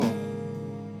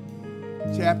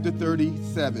chapter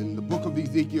 37, the book of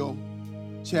Ezekiel,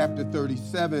 chapter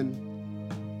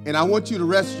 37. And I want you to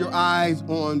rest your eyes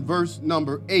on verse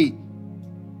number 8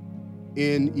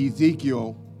 in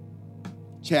Ezekiel,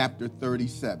 chapter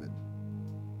 37.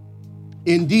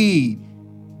 Indeed,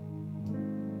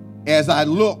 as I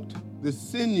looked, the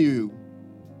sinew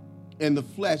and the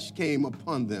flesh came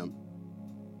upon them,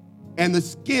 and the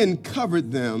skin covered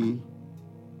them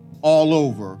all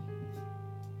over,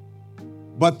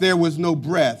 but there was no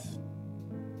breath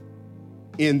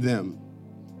in them.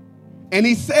 And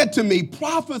he said to me,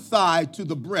 prophesy to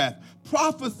the breath,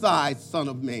 prophesy, son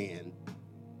of man,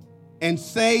 and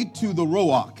say to the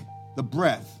Ruach, the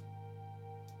breath,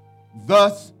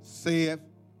 thus saith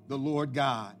the Lord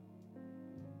God,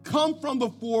 come from the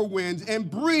four winds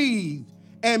and breathe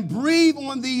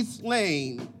on these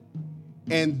slain,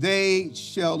 and they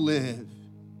shall live.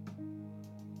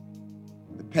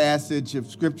 The passage of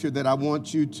scripture that I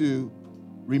want you to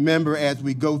remember as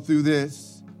we go through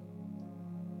this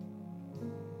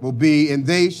will be, and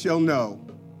they shall know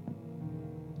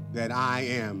that I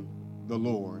am the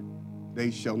Lord.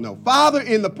 They shall know. Father,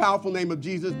 in the powerful name of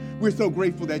Jesus, we're so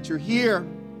grateful that you're here,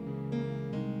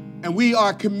 and we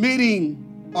are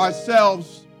committing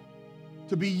ourselves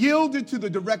to be yielded to the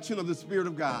direction of the Spirit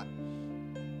of God.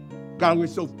 God, we're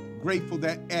so grateful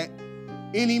that at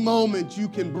any moment you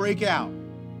can break out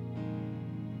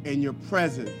and your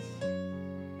presence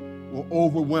will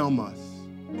overwhelm us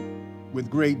with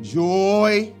great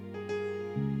joy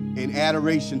and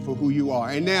adoration for who you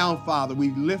are. And now, Father, we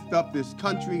lift up this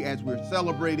country as we're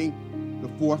celebrating the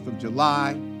 4th of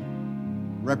July,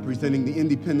 representing the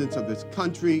independence of this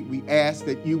country. We ask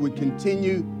that you would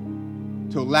continue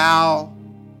to allow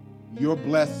your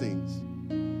blessings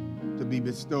to be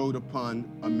bestowed upon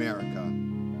America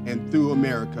and through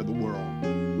America, the world.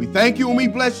 We thank you and we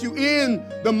bless you in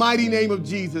the mighty name of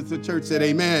Jesus. The church said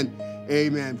amen.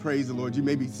 Amen. Praise the Lord. You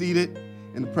may be seated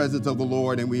in the presence of the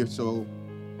Lord, and we are so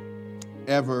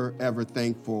ever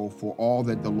thankful for all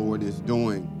that the Lord is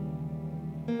doing.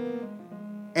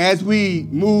 As we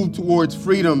move towards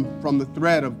freedom from the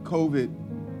threat of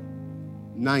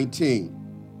COVID-19,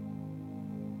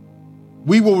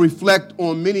 we will reflect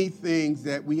on many things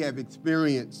that we have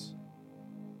experienced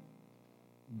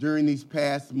during these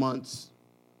past months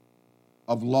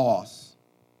of loss.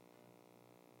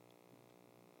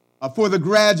 For the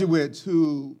graduates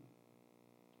who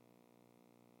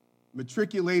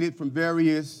matriculated from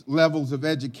various levels of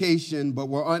education but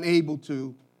were unable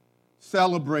to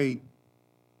celebrate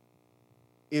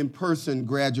in-person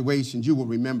graduations, you will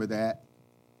remember that.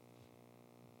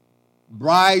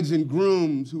 Brides and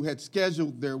grooms who had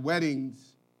scheduled their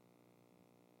weddings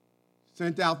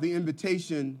sent out the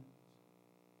invitation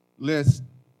list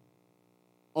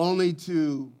only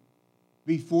to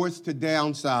be forced to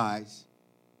downsize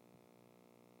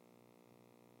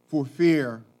for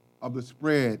fear of the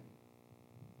spread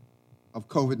of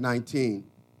COVID-19.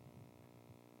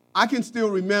 I can still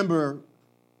remember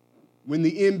when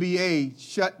the NBA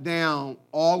shut down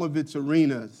all of its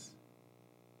arenas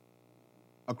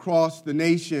across the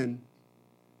nation,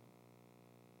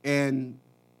 and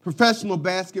professional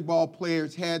basketball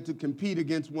players had to compete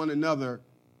against one another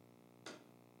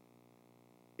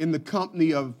in the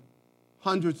company of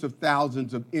hundreds of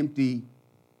thousands of empty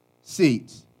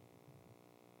seats.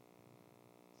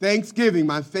 Thanksgiving,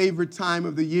 my favorite time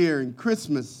of the year, and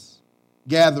Christmas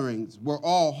gatherings were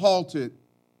all halted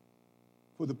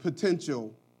for the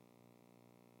potential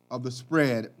of the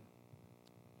spread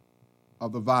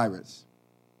of the virus.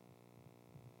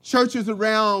 Churches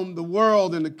around the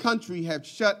world and the country have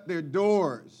shut their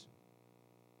doors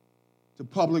to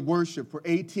public worship for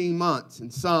 18 months,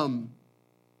 and some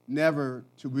never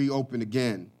to reopen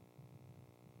again.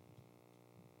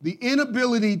 The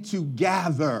inability to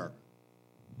gather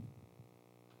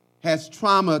has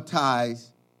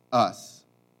traumatized us,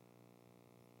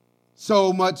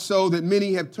 so much so that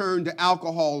many have turned to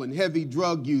alcohol and heavy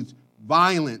drug use,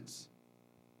 violence.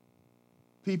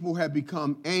 People have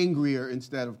become angrier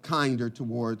instead of kinder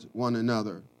towards one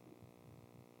another.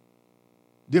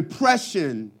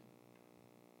 Depression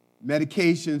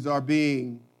medications are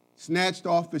being snatched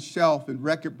off the shelf in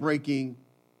record-breaking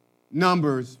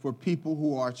numbers for people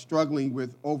who are struggling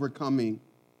with overcoming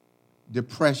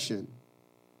depression.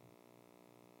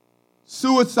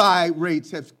 Suicide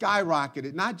rates have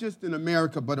skyrocketed, not just in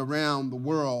America, but around the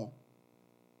world.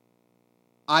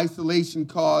 Isolation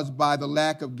caused by the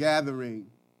lack of gathering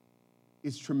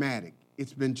is traumatic.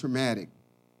 It's been traumatic.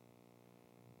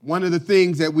 One of the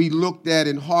things that we looked at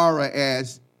in horror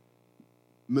as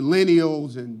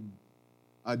millennials and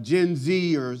Gen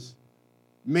Zers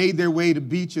made their way to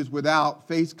beaches without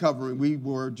face covering. We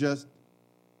were just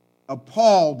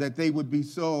appalled that they would be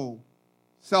so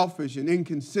selfish and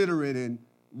inconsiderate and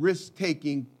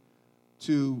risk-taking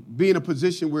to be in a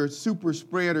position where super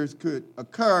spreaders could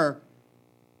occur.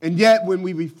 And yet, when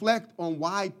we reflect on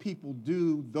why people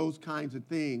do those kinds of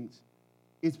things,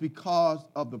 it's because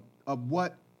of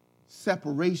what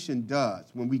separation does.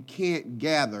 When we can't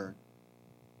gather,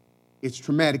 it's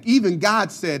traumatic. Even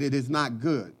God said it is not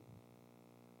good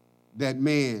that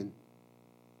man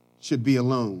should be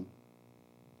alone.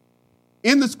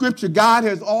 In the scripture, God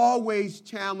has always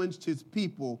challenged his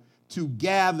people to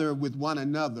gather with one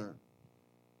another.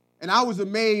 And I was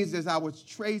amazed as I was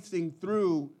tracing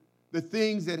through the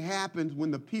things that happens when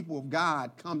the people of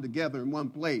God come together in one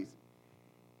place.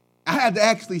 I had to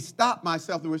actually stop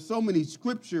myself. There were so many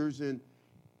scriptures and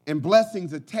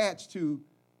blessings attached to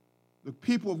the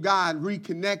people of God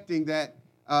reconnecting that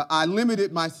I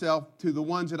limited myself to the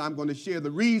ones that I'm going to share,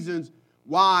 the reasons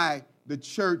why the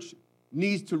church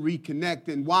needs to reconnect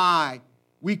and why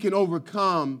we can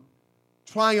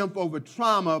triumph over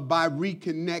trauma by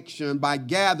reconnection, by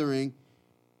gathering.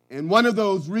 And one of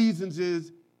those reasons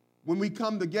is when we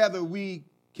come together, we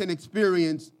can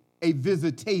experience a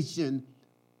visitation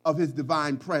of his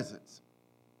divine presence.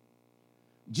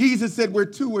 Jesus said, where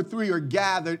 2 or 3 are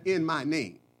gathered in my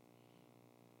name,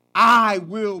 I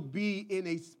will be in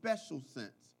a special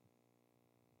sense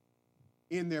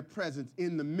in their presence,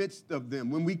 in the midst of them.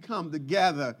 When we come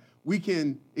together, we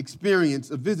can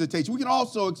experience a visitation. We can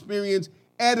also experience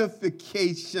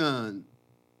edification.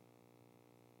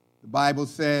 The Bible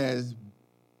says,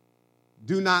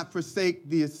 do not forsake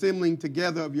the assembling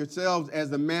together of yourselves as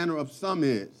the manner of some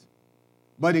is,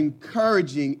 but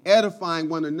encouraging, edifying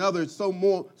one another so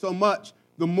much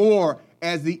the more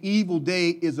as the evil day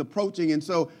is approaching. And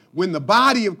so when the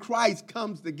body of Christ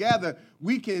comes together,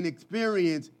 we can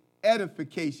experience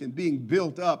edification, being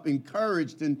built up,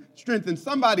 encouraged, and strengthened.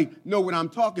 Somebody know what I'm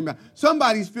talking about.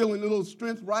 Somebody's feeling a little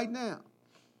strength right now.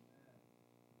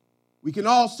 We can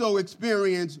also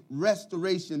experience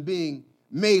restoration, being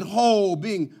made whole,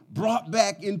 being brought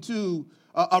back into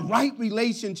a right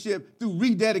relationship through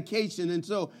rededication. And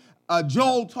so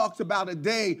Joel talks about a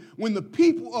day when the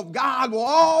people of God will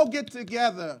all get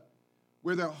together,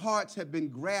 where their hearts have been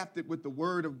grafted with the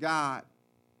word of God,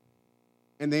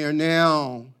 and they are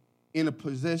now in a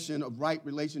position of right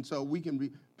relation. So we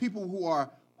can people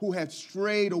who have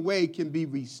strayed away can be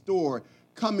restored.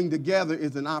 Coming together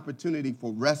is an opportunity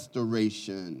for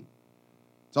restoration.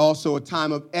 It's also a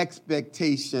time of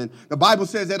expectation. The Bible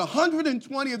says that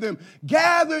 120 of them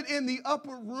gathered in the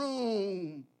upper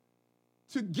room,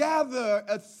 together,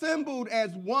 assembled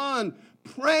as one,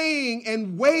 praying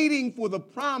and waiting for the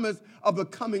promise of the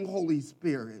coming Holy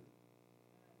Spirit.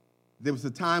 There was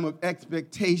a time of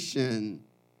expectation.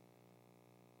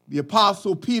 The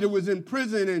Apostle Peter was in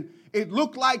prison, and it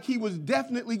looked like he was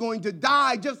definitely going to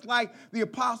die, just like the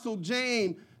Apostle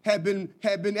James had been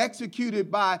executed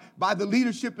by the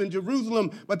leadership in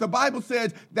Jerusalem. But the Bible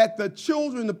says that the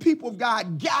children, the people of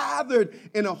God, gathered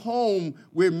in a home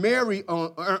where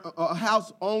a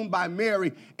house owned by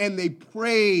Mary, and they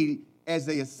prayed as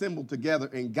they assembled together,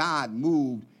 and God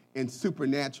moved and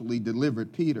supernaturally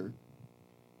delivered Peter.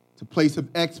 It's a place of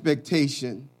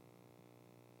expectation.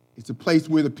 It's a place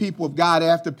where the people of God,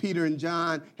 after Peter and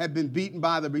John had been beaten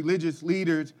by the religious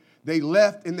leaders, they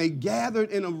left and they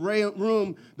gathered in a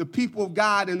room, the people of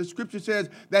God, and the scripture says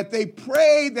that they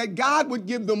prayed that God would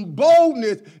give them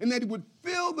boldness and that he would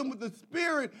fill them with the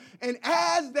Spirit. And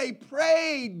as they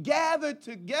prayed, gathered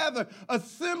together,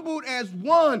 assembled as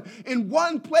one in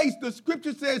one place, the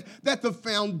scripture says that the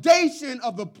foundation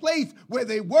of the place where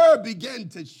they were began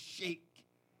to shake,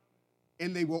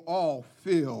 and they were all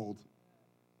filled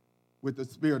with the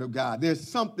Spirit of God. There's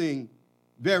something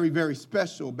very, very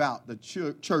special about the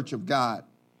church of God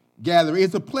gathering.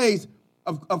 It's a place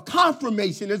of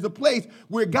confirmation. It's a place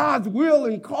where God's will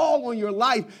and call on your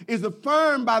life is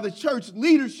affirmed by the church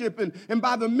leadership and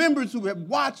by the members who have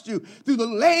watched you through the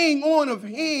laying on of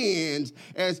hands,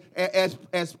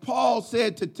 as Paul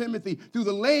said to Timothy, through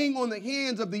the laying on the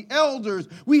hands of the elders,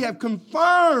 we have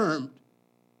confirmed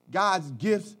God's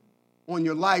gifts on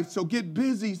your life. So get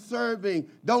busy serving.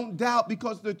 Don't doubt,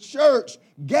 because the church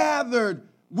gathered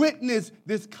witnessed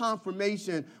this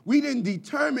confirmation. We didn't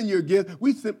determine your gift.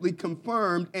 We simply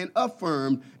confirmed and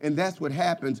affirmed. And that's what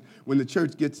happens when the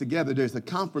church gets together. There's a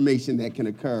confirmation that can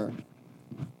occur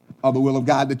of the will of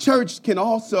God. The church can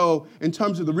also, in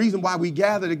terms of the reason why we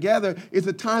gather together, is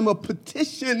a time of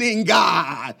petitioning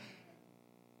God.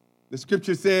 The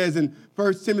scripture says in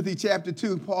 1 Timothy chapter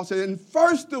 2, Paul said, and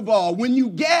first of all, when you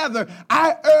gather,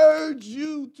 I urge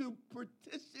you to petition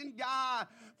petition God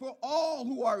for all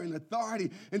who are in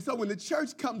authority. And so when the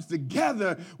church comes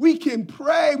together, we can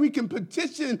pray, we can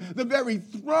petition the very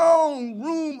throne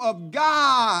room of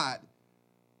God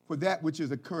for that which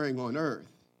is occurring on earth.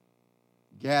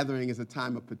 Gathering is a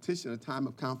time of petition, a time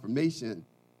of confirmation,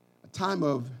 a time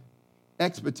of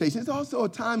expectation. It's also a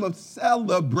time of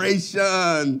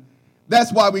celebration.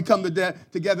 That's why we come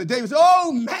together. David said,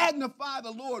 oh, magnify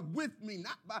the Lord with me.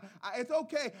 It's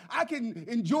okay. I can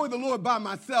enjoy the Lord by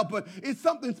myself, but it's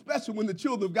something special when the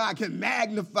children of God can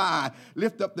magnify,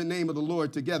 lift up the name of the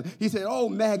Lord together. He said, oh,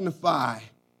 magnify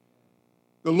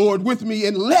the Lord with me,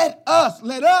 and let us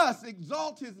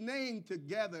exalt his name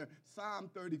together. Psalm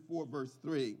 34, verse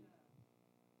 3.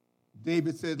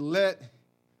 David said, let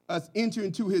us enter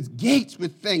into his gates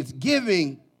with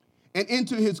thanksgiving and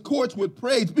into his courts with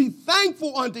praise. Be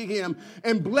thankful unto him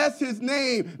and bless his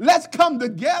name. Let's come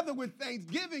together with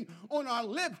thanksgiving on our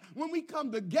lips. When we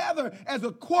come together as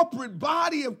a corporate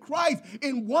body of Christ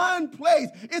in one place,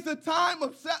 it's a time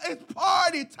of, it's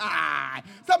party time.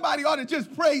 Somebody ought to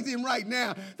just praise him right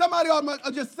now. Somebody ought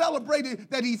to just celebrate it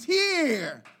that he's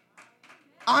here.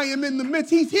 I am in the midst.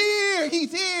 He's here.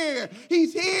 He's here.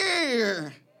 He's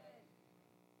here.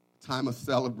 Time of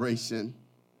celebration.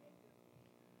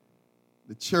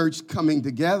 The church coming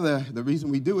together, the reason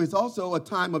we do is also a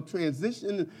time of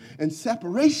transition and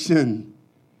separation.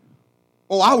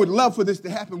 Oh, I would love for this to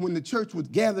happen when the church was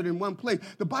gathered in one place.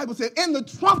 The Bible said, and the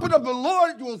trumpet of the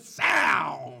Lord will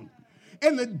sound,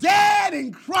 and the dead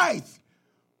in Christ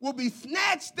will be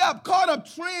snatched up, caught up,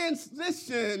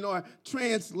 transition or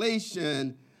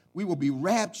translation. We will be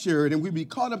raptured, and we'll be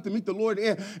caught up to meet the Lord,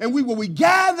 and we will be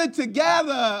gathered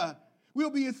together. We'll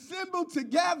be assembled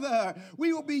together.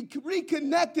 We will be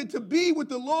reconnected to be with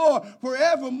the Lord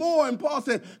forevermore. And Paul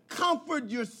said, comfort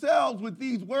yourselves with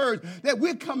these words that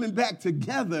we're coming back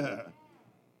together.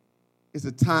 It's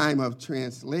a time of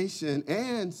translation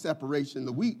and separation.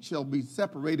 The wheat shall be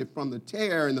separated from the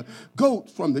tare and the goat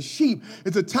from the sheep.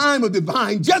 It's a time of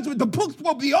divine judgment. The books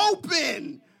will be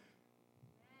open.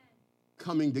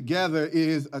 Coming together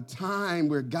is a time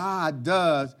where God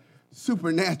does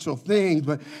supernatural things.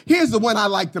 But here's the one I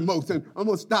like the most, and I'm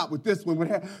going to stop with this one.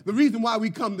 The reason why we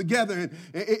come together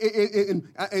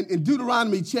in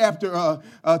Deuteronomy chapter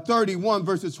 31,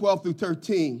 verses 12 through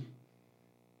 13.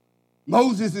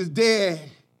 Moses is dead.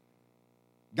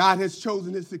 God has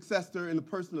chosen his successor in the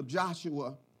person of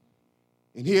Joshua.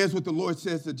 And here's what the Lord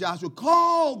says to Joshua: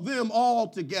 call them all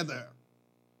together.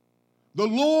 The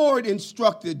Lord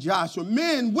instructed Joshua,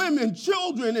 men, women,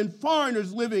 children, and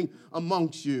foreigners living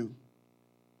amongst you,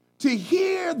 to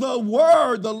hear the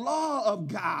word, the law of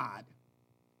God,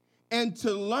 and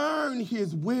to learn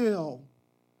his will,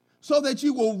 so that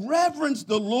you will reverence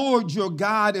the Lord your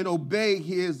God and obey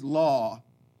his law.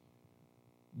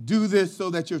 Do this so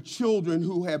that your children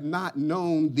who have not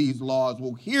known these laws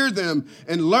will hear them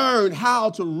and learn how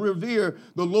to revere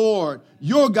the Lord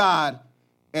your God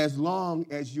as long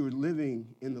as you're living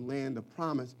in the land of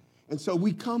promise. And so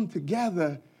we come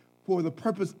together for the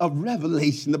purpose of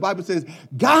revelation. The Bible says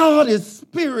God is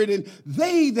spirit, and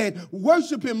they that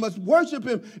worship him must worship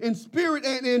him in spirit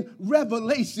and in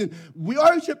revelation.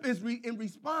 Worship is in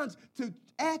response to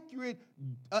accurate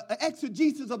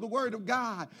exegesis of the word of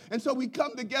God. And so we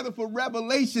come together for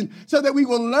revelation so that we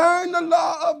will learn the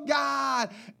law of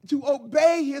God, to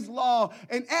obey his law.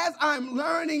 And as I'm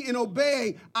learning and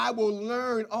obeying, I will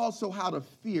learn also how to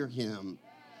fear him.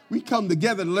 We come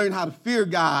together to learn how to fear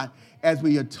God as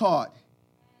we are taught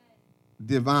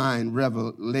divine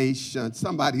revelation.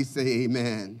 Somebody say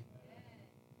amen.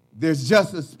 There's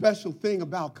just a special thing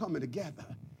about coming together.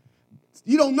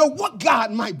 You don't know what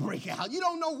God might break out. You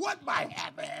don't know what might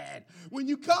happen. When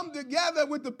you come together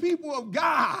with the people of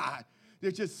God,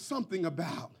 there's just something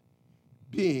about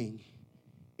being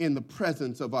in the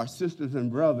presence of our sisters and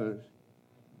brothers,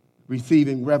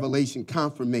 receiving revelation,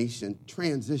 confirmation,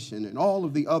 transition, and all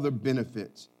of the other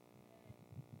benefits.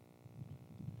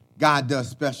 God does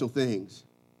special things.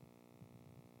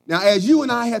 Now, as you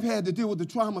and I have had to deal with the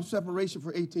trauma of separation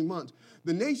for 18 months,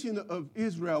 the nation of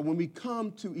Israel, when we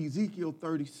come to Ezekiel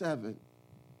 37,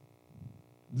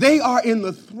 they are in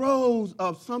the throes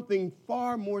of something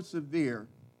far more severe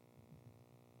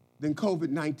than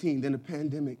COVID-19, than a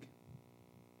pandemic.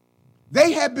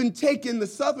 They have been taken, the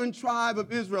southern tribe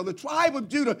of Israel, the tribe of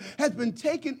Judah, has been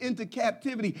taken into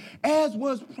captivity, as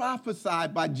was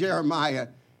prophesied by Jeremiah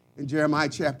in Jeremiah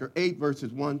chapter 8,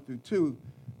 verses 1 through 2.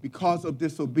 Because of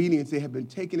disobedience, they have been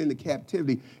taken into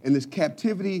captivity. And this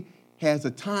captivity has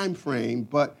a time frame,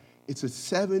 but it's a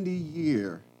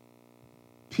 70-year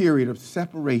period of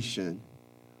separation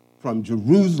from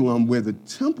Jerusalem, where the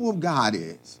temple of God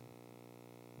is,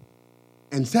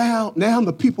 And now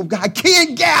the people of God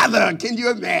can't gather. Can you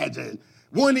imagine?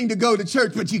 Wanting to go to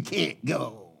church, but you can't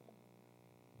go.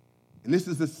 And this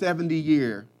is the 70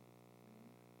 year.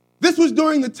 This was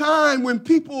during the time when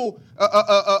people,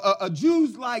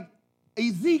 Jews like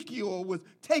Ezekiel was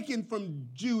taken from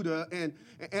Judah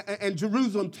and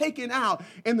Jerusalem, taken out,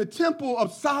 and the temple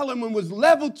of Solomon was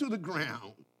leveled to the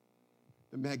ground.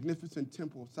 The magnificent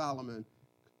temple of Solomon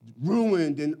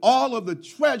ruined and all of the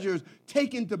treasures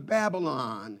taken to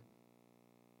Babylon.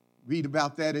 Read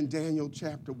about that in Daniel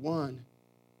chapter 1.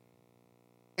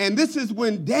 And this is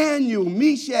when Daniel,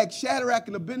 Meshach, Shadrach,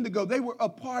 and Abednego, they were a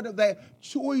part of that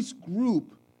choice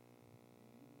group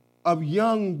of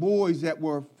young boys that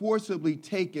were forcibly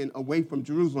taken away from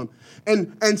Jerusalem.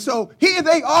 And so here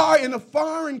they are in a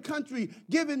foreign country,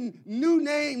 given new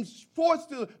names,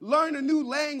 forced to learn a new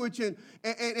language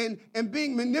and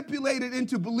being manipulated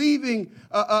into believing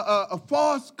a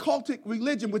false cultic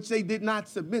religion, which they did not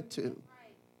submit to.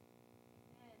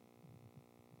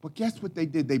 But guess what they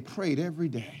did? They prayed every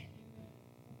day.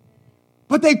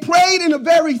 But they prayed in a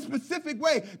very specific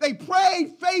way. They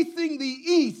prayed facing the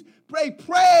east. They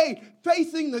prayed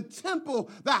facing the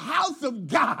temple, the house of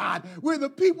God, where the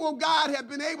people of God have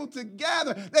been able to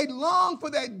gather. They longed for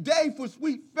that day for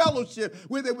sweet fellowship,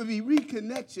 where there would be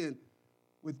reconnection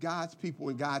with God's people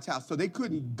in God's house. So they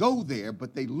couldn't go there,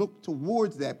 but they looked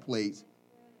towards that place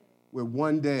where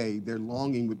one day their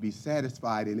longing would be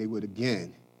satisfied and they would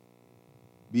again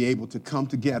be able to come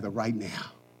together right now.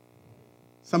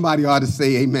 Somebody ought to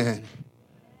say amen.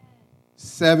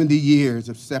 70 years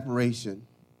of separation.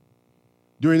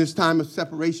 During this time of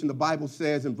separation, the Bible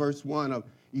says in verse 1 of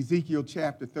Ezekiel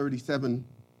chapter 37,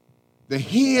 the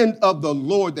hand of the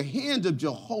Lord, the hand of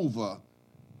Jehovah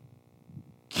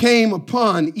came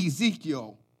upon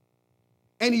Ezekiel,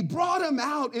 and he brought him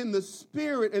out in the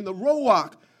spirit and the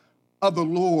ruach of the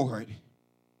Lord,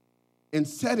 and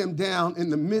set him down in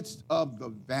the midst of the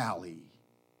valley.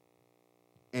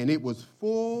 And it was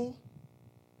full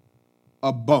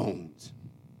of bones.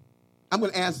 I'm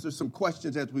going to answer some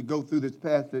questions as we go through this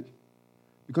passage,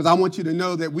 because I want you to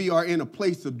know that we are in a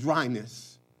place of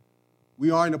dryness. We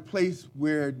are in a place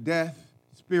where death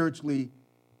spiritually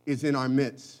is in our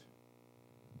midst.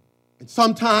 And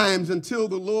sometimes until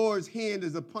the Lord's hand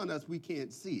is upon us, we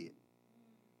can't see it.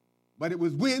 But it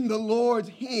was when the Lord's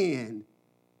hand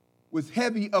was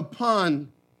heavy upon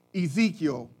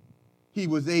Ezekiel, he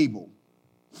was able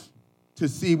to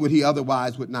see what he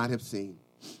otherwise would not have seen.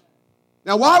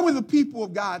 Now, why were the people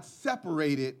of God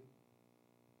separated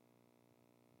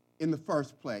in the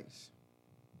first place?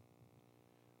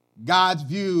 God's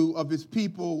view of his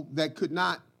people that could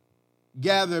not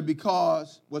gather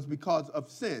was because of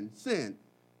sin. Sin.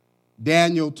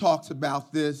 Daniel talks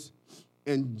about this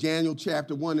in Daniel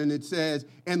chapter 1, and it says,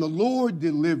 and the Lord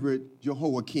delivered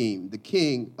Jehoiakim, the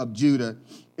king of Judah,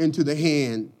 into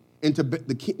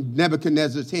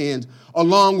Nebuchadnezzar's hands,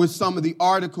 along with some of the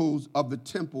articles of the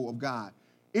temple of God.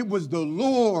 It was the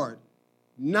Lord,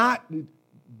 not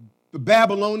the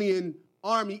Babylonian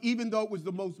army, even though it was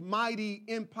the most mighty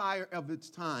empire of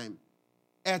its time,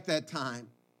 at that time.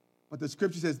 But the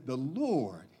scripture says the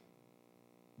Lord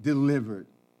delivered.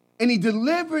 And he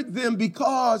delivered them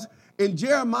because in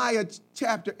Jeremiah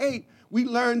chapter 8, we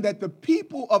learned that the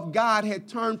people of God had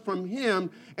turned from him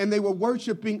and they were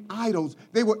worshiping idols.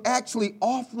 They were actually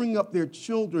offering up their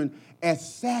children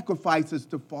as sacrifices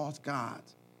to false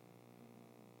gods.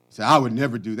 So I would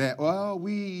never do that. Well,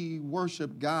 we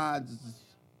worship gods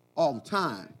all the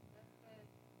time.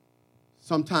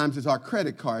 Sometimes it's our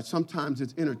credit cards. Sometimes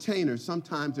it's entertainers.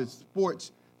 Sometimes it's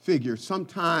sports figures.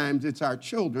 Sometimes it's our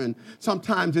children.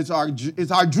 Sometimes it's our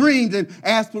dreams and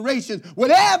aspirations.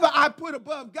 Whatever I put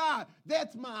above God,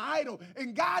 that's my idol.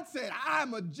 And God said,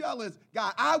 I'm a jealous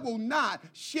God. I will not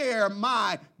share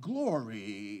my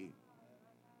glory.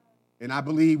 And I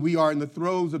believe we are in the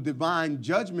throes of divine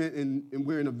judgment, and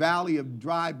we're in a valley of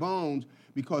dry bones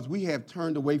because we have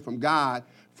turned away from God,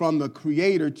 from the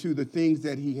Creator to the things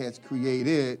that he has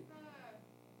created.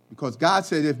 Because God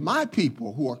said, if my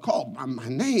people who are called by my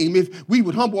name, if we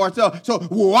would humble ourselves, so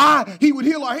why he would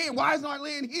heal our land? Why isn't our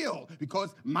land healed?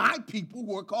 Because my people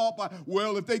who are called by,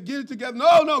 well, if they get it together.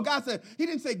 No, God said, he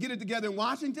didn't say get it together in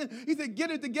Washington. He said,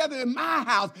 get it together in my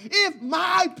house. If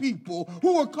my people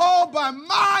who are called by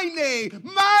my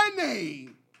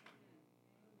name,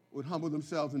 would humble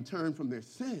themselves and turn from their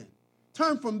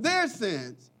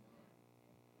sins,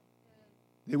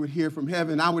 they would hear from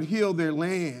heaven. I would heal their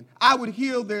land.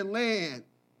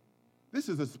 This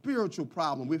is a spiritual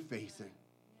problem we're facing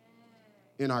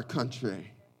in our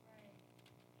country.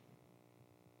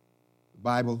 The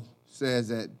Bible says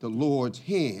that the Lord's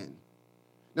hand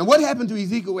Now, what happened to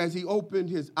Ezekiel as he opened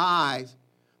his eyes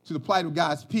to the plight of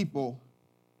God's people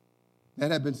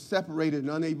that had been separated and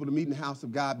unable to meet in the house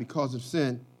of God because of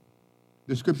sin?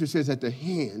 The scripture says that the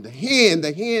hand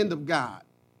of God,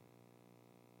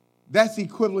 that's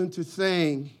equivalent to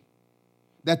saying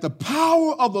that the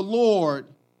power of the Lord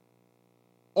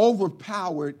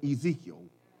overpowered Ezekiel.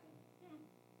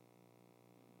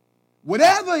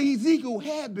 Whatever Ezekiel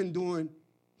had been doing,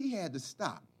 he had to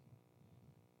stop.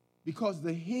 Because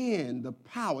the hand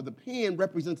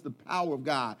represents the power of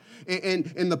God.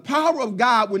 And the power of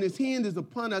God, when his hand is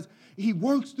upon us, he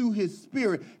works through his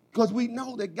spirit, because we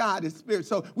know that God is spirit.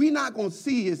 So we're not going to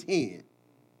see his hand.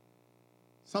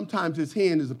 Sometimes his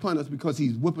hand is upon us because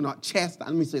he's whipping out,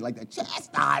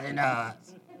 chastising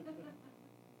us.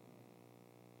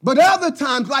 But other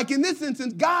times, like in this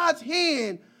instance, God's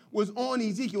hand was on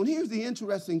Ezekiel. And here's the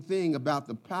interesting thing about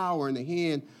the power and the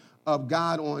hand of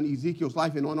God on Ezekiel's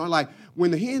life and on our life.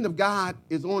 When the hand of God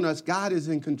is on us, God is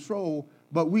in control,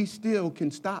 but we still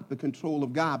can stop the control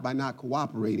of God by not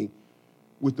cooperating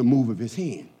with the move of his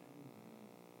hand.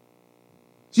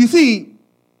 So you see,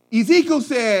 Ezekiel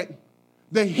said,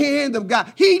 the hand of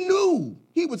God. He knew,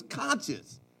 he was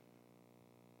conscious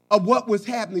of what was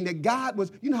happening, that God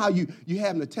was, you know how you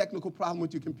having a technical problem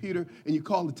with your computer and you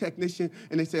call the technician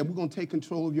and they say, we're going to take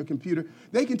control of your computer.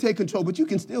 They can take control, but you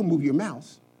can still move your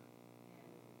mouse.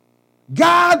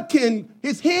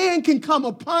 His hand can come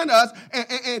upon us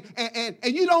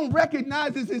and you don't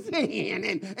recognize it's his hand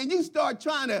and you start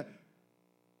trying to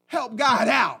help God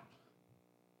out.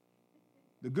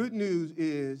 The good news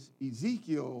is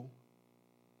Ezekiel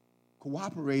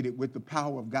cooperated with the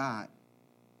power of God.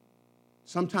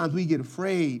 Sometimes we get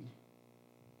afraid,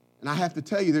 and I have to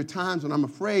tell you, there are times when I'm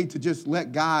afraid to just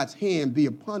let God's hand be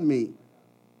upon me,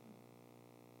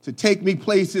 to take me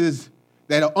places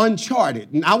that are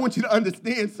uncharted. And I want you to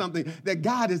understand something, that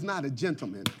God is not a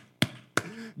gentleman.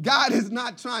 God is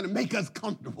not trying to make us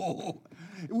comfortable.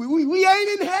 We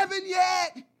ain't in heaven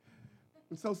yet.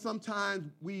 And so sometimes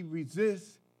we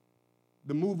resist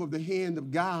the move of the hand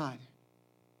of God,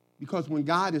 because when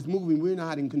God is moving, we're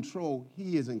not in control.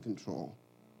 He is in control.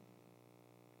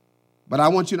 But I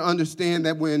want you to understand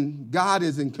that when God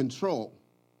is in control,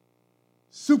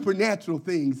 supernatural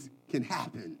things can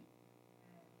happen.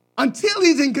 Until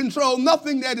he's in control,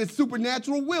 nothing that is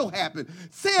supernatural will happen.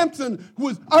 Samson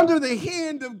was under the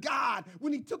hand of God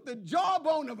when he took the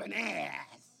jawbone of an ass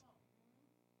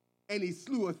and he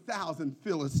slew 1,000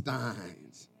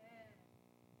 Philistines.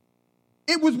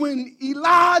 It was when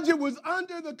Elijah was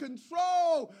under the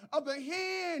control of the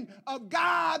hand of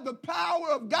God, the power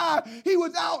of God. He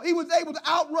was able to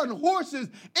outrun horses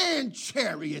and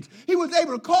chariots. He was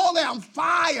able to call down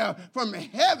fire from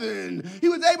heaven. He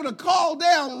was able to call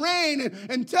down rain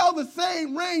and tell the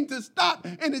same rain to stop,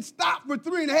 and it stopped for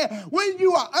 3.5. When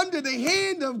you are under the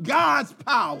hand of God's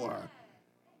power,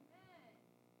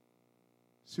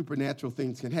 supernatural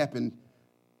things can happen.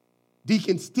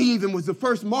 Deacon Stephen was the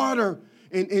first martyr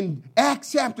in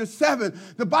Acts chapter 7.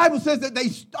 The Bible says that they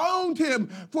stoned him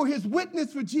for his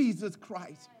witness for Jesus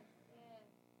Christ.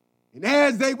 And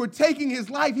as they were taking his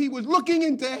life, he was looking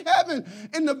into heaven,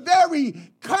 and the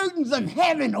very curtains of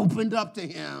heaven opened up to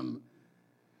him.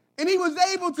 And he was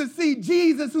able to see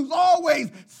Jesus, who's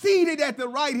always seated at the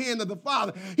right hand of the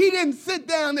Father. He didn't sit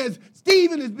down as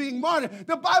Stephen is being martyred.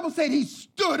 The Bible said he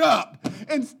stood up.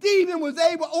 And Stephen was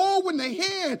able, when the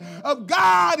hand of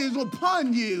God is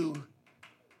upon you,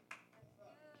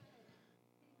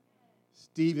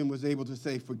 Stephen was able to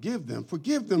say, forgive them,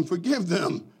 forgive them, forgive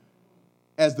them.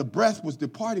 As the breath was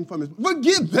departing from his,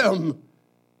 forgive them,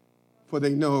 for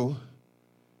they know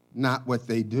not what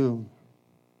they do.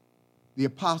 The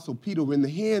apostle Peter, when the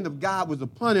hand of God was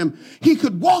upon him, he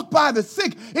could walk by the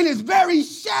sick, and his very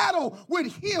shadow would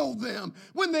heal them.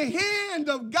 When the hand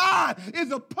of God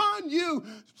is upon you,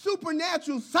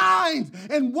 supernatural signs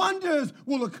and wonders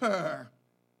will occur.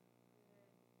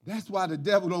 That's why the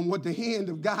devil don't want the hand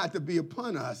of God to be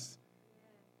upon us.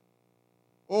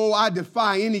 Oh, I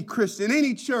defy any Christian,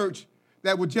 any church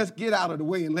that would just get out of the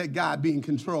way and let God be in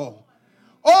control.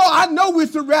 Oh, I know we're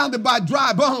surrounded by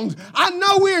dry bones. I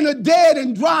know we're in a dead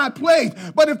and dry place.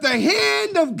 But if the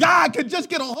hand of God could just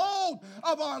get a hold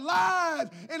of our lives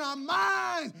and our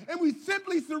minds, and we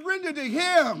simply surrender to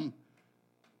him,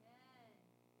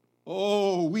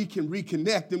 oh, we can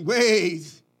reconnect in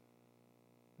ways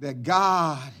that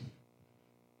God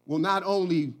will not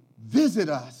only visit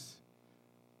us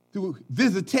through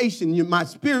visitation. My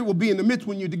spirit will be in the midst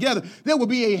when you're together. There will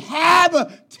be a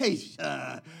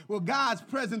habitation where God's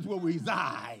presence will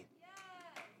reside.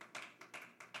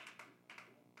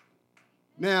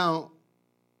 Now,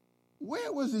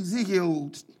 where was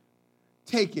Ezekiel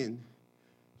taken?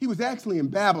 He was actually in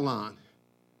Babylon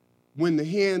when the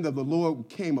hand of the Lord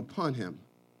came upon him.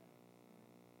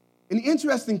 And the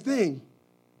interesting thing,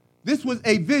 this was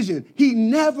a vision. He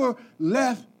never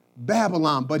left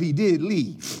Babylon, but he did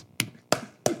leave.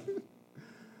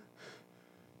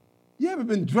 You ever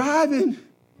been driving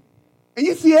and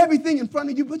you see everything in front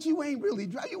of you, but you ain't really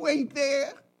driving? You ain't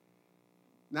there.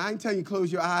 Now, I ain't telling you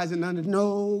close your eyes and under.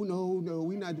 No,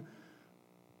 we not.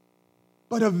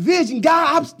 But a vision,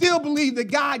 God, I still believe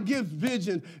that God gives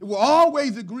vision. It will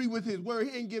always agree with his word.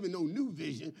 He ain't giving no new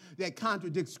vision that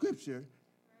contradicts Scripture.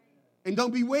 And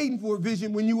don't be waiting for a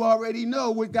vision when you already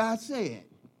know what God said.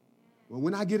 Well,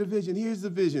 when I get a vision, here's the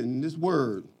vision, this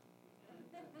word.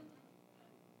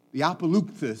 The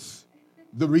apocalypsis,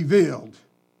 the revealed.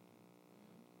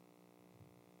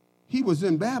 He was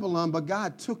in Babylon, but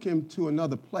God took him to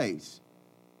another place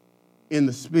in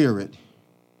the spirit.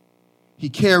 He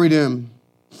carried him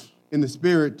in the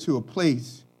spirit to a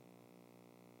place,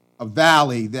 a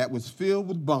valley that was filled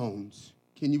with bones.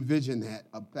 Can you vision that?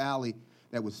 A valley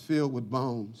that was filled with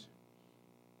bones.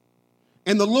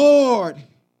 And the Lord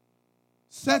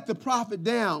set the prophet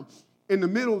down in the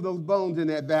middle of those bones in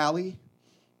that valley.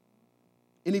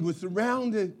 And he was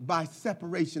surrounded by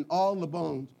separation. All the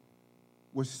bones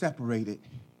were separated.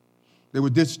 They were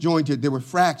disjointed. There were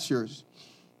fractures.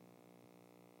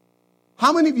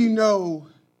 How many of you know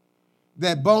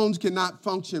that bones cannot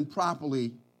function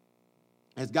properly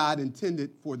as God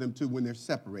intended for them to when they're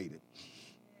separated?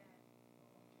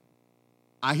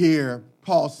 I hear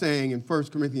Paul saying in 1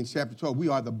 Corinthians chapter 12, we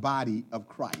are the body of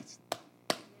Christ.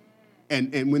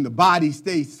 And when the body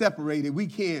stays separated, we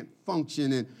can't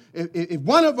function. And if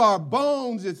one of our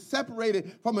bones is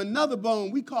separated from another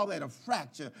bone, we call that a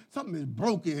fracture. Something is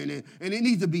broken and it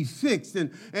needs to be fixed.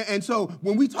 And so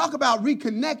when we talk about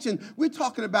reconnection, we're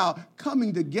talking about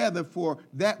coming together for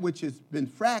that which has been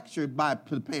fractured by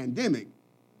the pandemic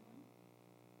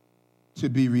to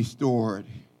be restored.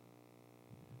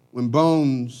 When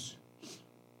bones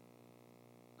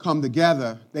come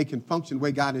together, they can function the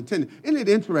way God intended. Isn't it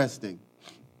interesting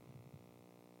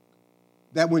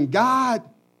that when God's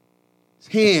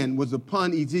hand was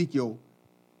upon Ezekiel,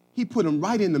 he put him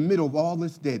right in the middle of all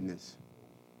this deadness?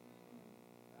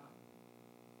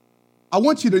 I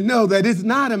want you to know that it's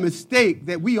not a mistake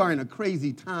that we are in a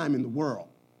crazy time in the world.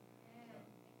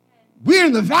 We're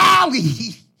in the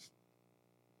valley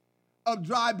of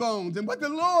dry bones. And what the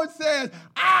Lord says,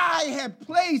 I have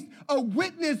placed a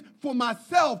witness for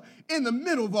myself in the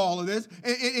middle of all of this.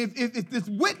 And if this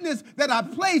witness that I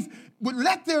placed would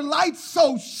let their light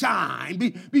so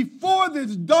shine before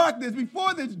this darkness,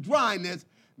 before this dryness,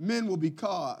 men will be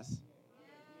caused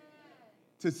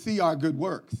to see our good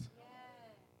works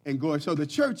and glory. So the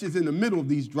church is in the middle of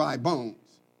these dry bones.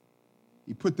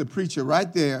 He put the preacher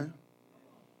right there.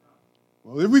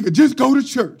 Well, if we could just go to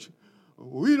church,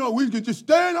 we could just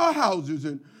stay in our houses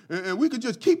and we could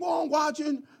just keep on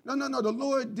watching. No. The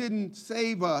Lord didn't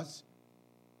save us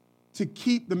to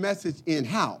keep the message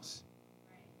in-house.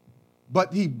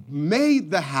 But he made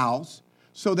the house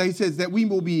so that he says that we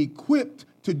will be equipped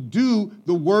to do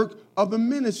the work of the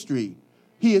ministry.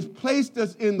 He has placed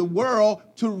us in the world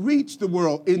to reach the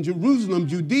world, in Jerusalem,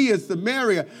 Judea,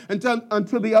 Samaria,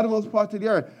 until the uttermost parts of the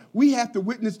earth. We have to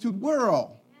witness to the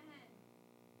world.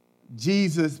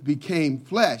 Jesus became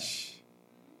flesh,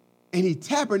 and he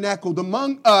tabernacled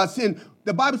among us. And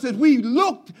the Bible says we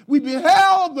beheld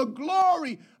the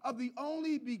glory of the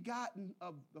only begotten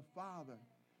of the Father.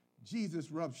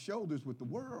 Jesus rubbed shoulders with the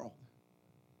world.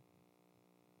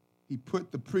 He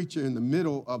put the preacher in the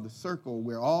middle of the circle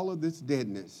where all of this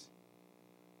deadness,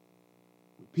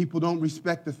 people don't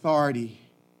respect authority,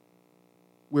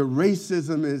 where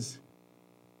racism is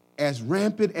as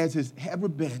rampant as it's ever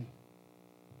been,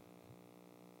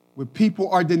 where people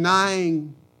are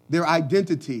denying their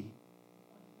identity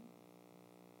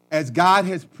as God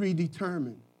has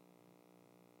predetermined.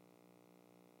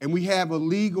 And we have a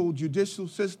legal judicial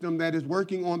system that is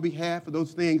working on behalf of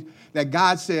those things that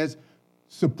God says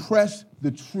suppress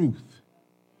the truth.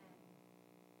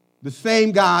 The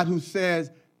same God who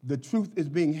says the truth is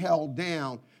being held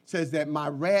down says that my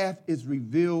wrath is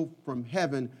revealed from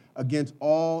heaven against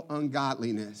all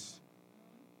ungodliness.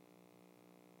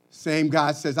 Same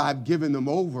God says, I've given them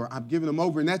over.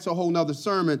 And that's a whole nother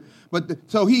sermon.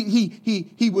 So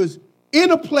he was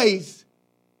in a place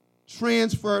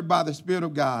transferred by the Spirit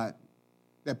of God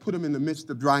that put him in the midst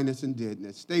of dryness and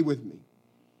deadness. Stay with me.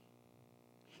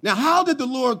 Now, how did the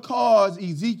Lord cause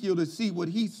Ezekiel to see what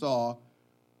he saw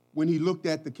when he looked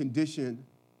at the condition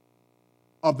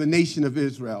of the nation of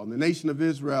Israel? And the nation of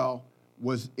Israel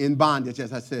was in bondage,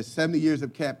 as I said, 70 years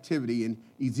of captivity, and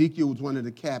Ezekiel was one of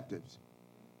the captives.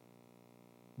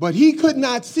 But he could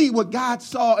not see what God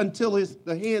saw until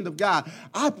the hand of God.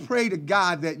 I pray to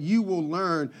God that you will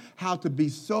learn how to be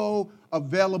so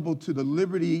available to the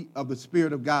liberty of the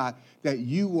Spirit of God that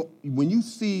you will, when you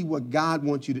see what God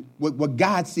wants you to, what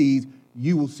God sees,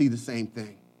 you will see the same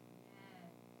thing.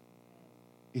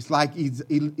 It's like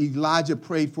Elijah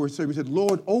prayed for his servant. He said,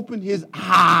 Lord, open his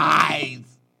eyes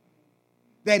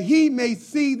that he may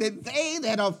see that they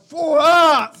that are for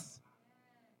us.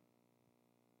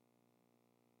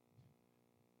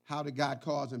 How did God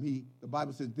cause him? The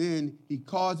Bible says, then he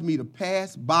caused me to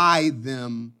pass by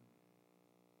them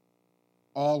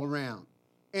all around.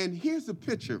 And here's a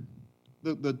picture.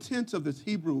 The tense of this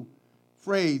Hebrew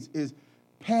phrase is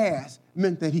pass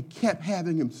meant that he kept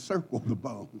having him circle the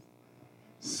bones.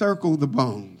 Circle the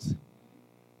bones.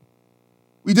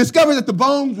 We discovered that the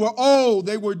bones were old.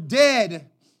 They were dead.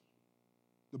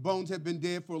 The bones had been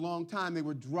dead for a long time. They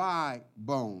were dry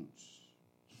bones.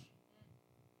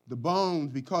 The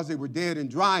bones, because they were dead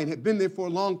and dry and had been there for a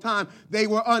long time, they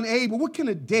were unable. What can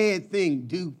a dead thing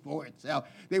do for itself?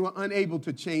 They were unable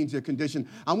to change their condition.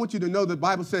 I want you to know the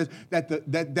Bible says that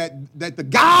the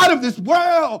God of this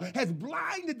world has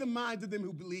blinded the minds of them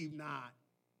who believe not.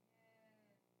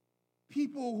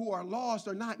 People who are lost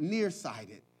are not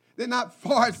nearsighted. They're not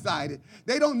farsighted.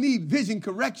 They don't need vision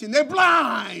correction. They're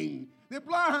blind. They're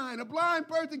blind. A blind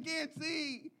person can't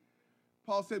see.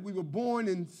 Paul said we were born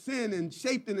in sin and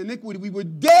shaped in iniquity. We were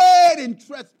dead in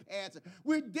trespass.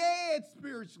 We're dead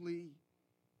spiritually.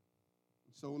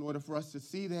 So in order for us to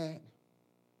see that,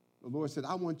 the Lord said,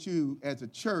 I want you as a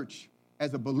church,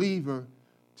 as a believer,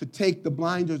 to take the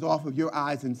blinders off of your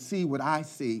eyes and see what I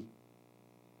see.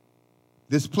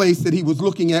 This place that he was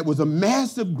looking at was a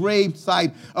massive grave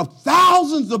site of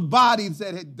thousands of bodies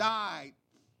that had died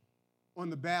on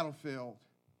the battlefield.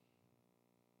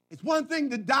 It's one thing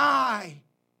to die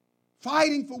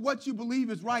fighting for what you believe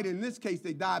is right. In this case,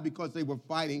 they died because they were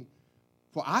fighting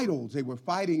for idols. They were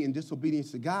fighting in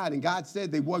disobedience to God, and God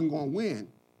said they wasn't going to win.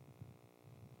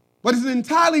 But it's an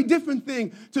entirely different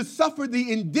thing to suffer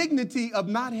the indignity of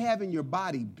not having your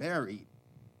body buried.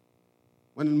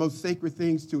 One of the most sacred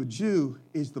things to a Jew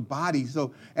is the body.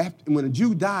 So when a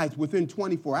Jew dies, within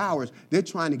 24 hours, they're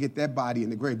trying to get that body in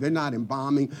the grave. They're not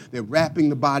embalming. They're wrapping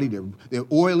the body. They're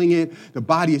oiling it. The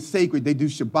body is sacred. They do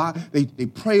Shabbat. They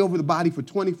pray over the body for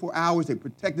 24 hours. They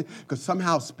protect it because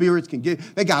somehow spirits can get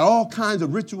it. They got all kinds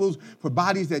of rituals for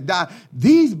bodies that die.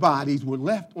 These bodies were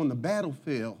left on the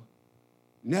battlefield,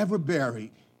 never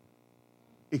buried,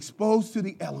 exposed to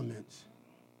the elements,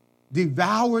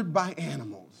 devoured by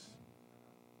animals.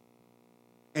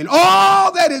 And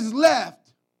all that is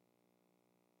left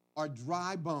are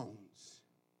dry bones,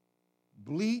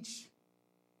 bleached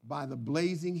by the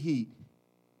blazing heat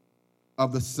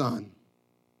of the sun.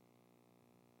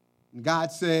 And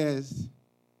God says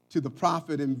to the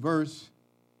prophet in verse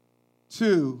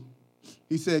 2,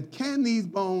 he said, can these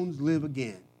bones live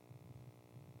again?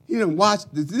 He didn't watch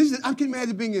this. I can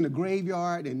imagine being in a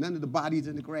graveyard and none of the bodies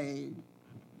in the grave.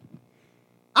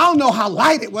 I don't know how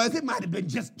light it was. It might have been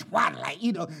just twilight,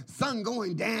 sun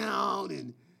going down,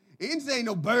 and it didn't say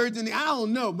no birds in there. I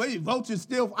don't know. Maybe vultures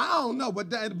still, I don't know, but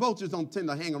the vultures don't tend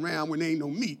to hang around when there ain't no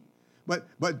meat. But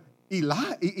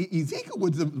Ezekiel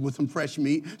was some fresh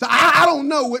meat. So I don't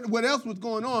know what else was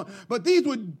going on. But this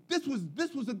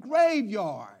was a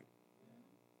graveyard.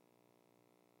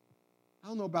 I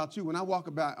don't know about you. When I walk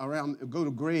around, go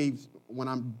to graves, when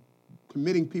I'm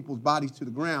committing people's bodies to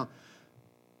the ground,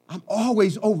 I'm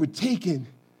always overtaken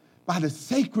by the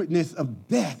sacredness of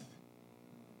death.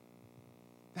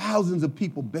 Thousands of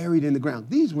people buried in the ground.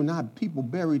 These were not people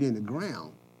buried in the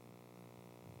ground.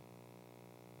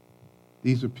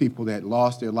 These were people that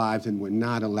lost their lives and were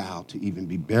not allowed to even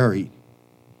be buried.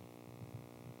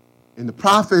 And the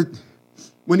prophet,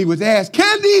 when he was asked,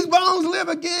 can these bones live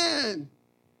again?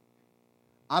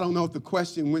 I don't know if the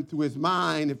question went through his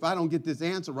mind. If I don't get this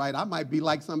answer right, I might be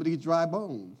like some of these dry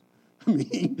bones. I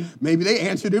mean, maybe they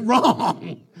answered it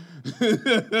wrong.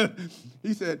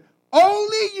 He said,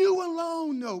 only you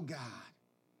alone know, God.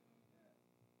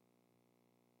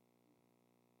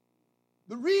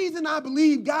 The reason I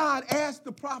believe God asked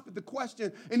the prophet the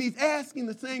question, and he's asking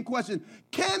the same question,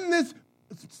 can this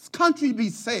country be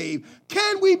saved?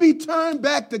 Can we be turned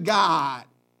back to God?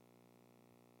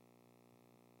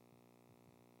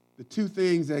 The two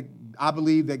things that I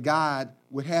believe that God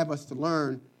would have us to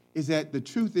learn is that the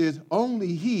truth is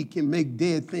only he can make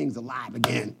dead things alive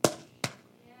again.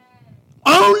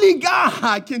 Only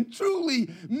God can truly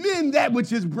mend that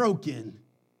which is broken.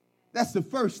 That's the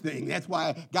first thing. That's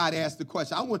why God asked the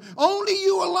question. Only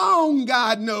you alone,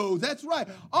 God knows. That's right.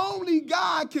 Only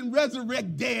God can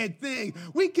resurrect dead things.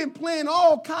 We can plan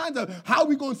all kinds of how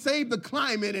we're going to save the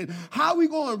climate and how we're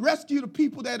going to rescue the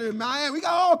people that are in Miami. We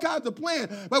got all kinds of plans.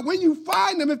 But when you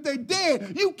find them, if they're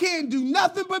dead, you can't do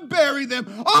nothing but bury them.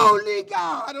 Only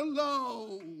God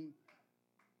alone.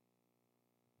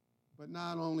 But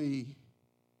not only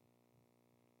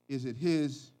is it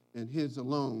his and his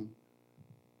alone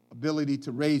ability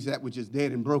to raise that which is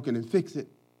dead and broken and fix it,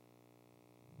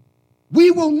 we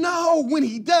will know when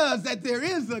he does that there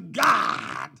is a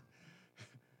God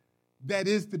that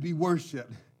is to be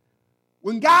worshiped.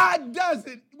 When God does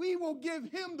it, we will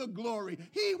give him the glory.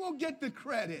 He will get the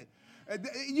credit.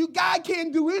 God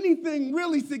can't do anything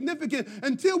really significant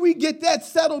until we get that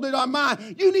settled in our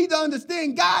mind. You need to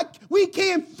understand, God, we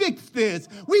can't fix this.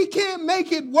 We can't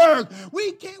make it work.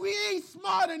 We ain't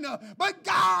smart enough. But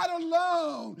God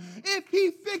alone, if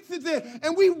he fixes it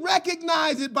and we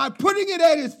recognize it by putting it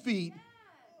at his feet,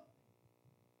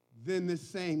 then this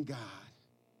same God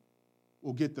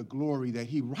will get the glory that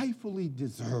he rightfully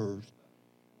deserves.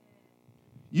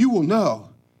 You will know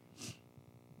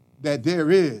that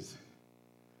there is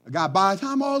God, by the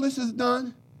time all this is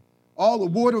done, all the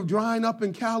water drying up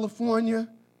in California,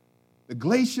 the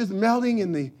glaciers melting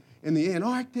in the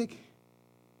Antarctic,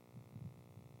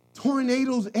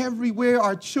 tornadoes everywhere,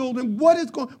 our children,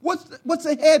 what's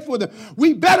ahead for them?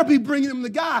 We better be bringing them to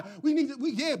God.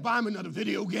 Buy them another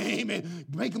video game and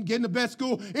make them get in the best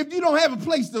school. If you don't have a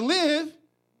place to live,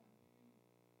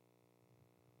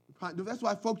 that's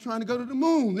why folks trying to go to the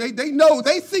moon. They know,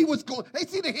 they see what's going, they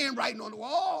see the handwriting on the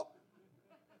wall.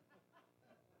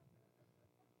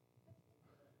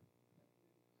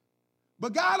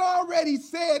 But God already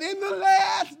said, in the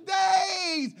last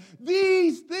days,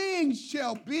 these things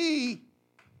shall be.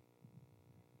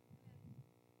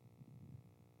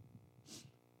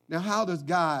 Now, how does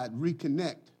God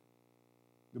reconnect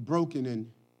the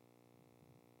broken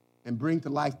and bring to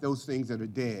life those things that are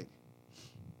dead?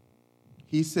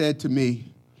 He said to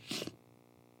me,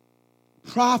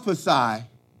 prophesy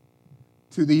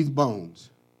to these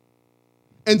bones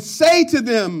and say to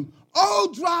them,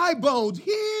 oh, dry bones,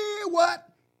 hear what?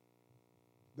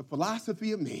 The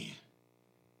philosophy of man.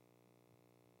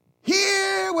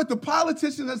 Hear what the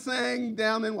politicians are saying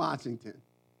down in Washington.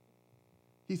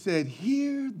 He said,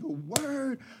 hear the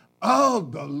word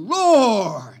of the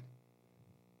Lord.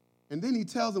 And then he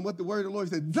tells them what the word of the Lord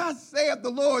said. Thus saith the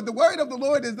Lord. The word of the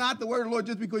Lord is not the word of the Lord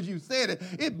just because you said it.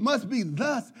 It must be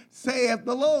thus saith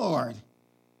the Lord.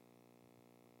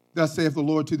 Thus saith the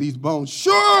Lord to these bones,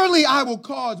 surely I will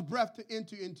cause breath to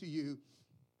enter into you,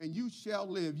 and you shall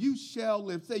live. You shall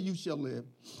live. Say, you shall live.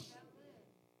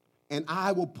 And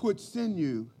I will put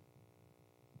sinew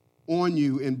on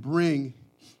you and bring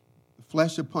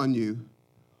flesh upon you,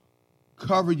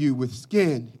 cover you with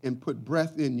skin and put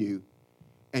breath in you,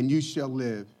 and you shall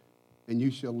live, and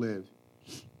you shall live.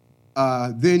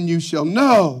 Then you shall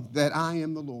know that I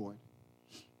am the Lord.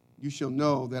 You shall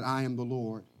know that I am the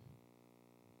Lord.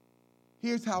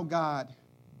 Here's how God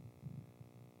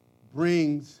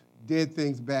brings dead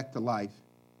things back to life.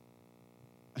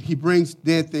 He brings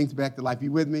dead things back to life.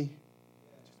 You with me?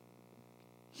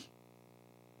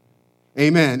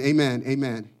 Amen, amen,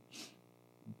 amen.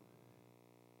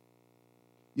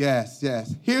 Yes,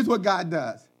 yes. Here's what God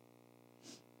does.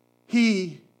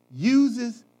 He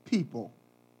uses people.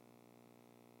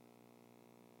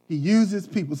 He uses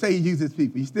people. Say he uses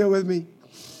people. You still with me?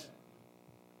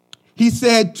 He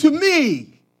said to me,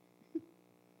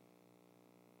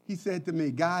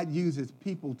 God uses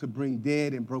people to bring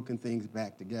dead and broken things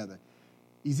back together.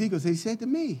 Ezekiel said, he said to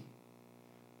me,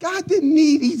 God didn't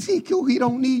need Ezekiel. He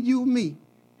don't need you and me.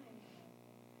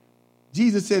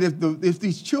 Jesus said, if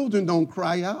these children don't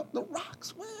cry out, the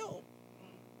rocks will.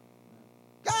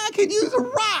 God can use a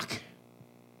rock.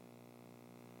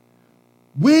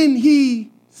 When he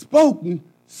spoke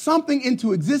something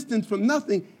into existence from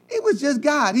nothing, it was just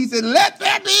God. He said, let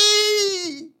there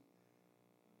be.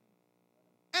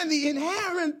 And the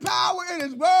inherent power in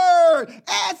his word,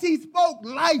 as he spoke,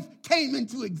 life came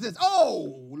into existence.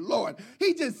 Oh, Lord.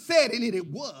 He just said it and it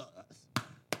was.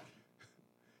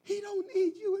 He don't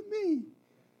need you and me.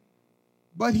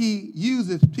 But he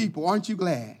uses people. Aren't you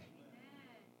glad?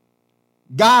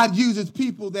 God uses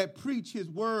people that preach his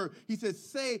word. He says,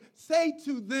 say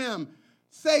to them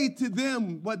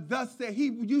what thus said. He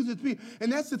uses people.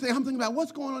 And that's the thing. I'm thinking about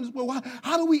what's going on in this world.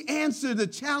 How do we answer the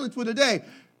challenge for today?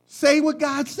 Say what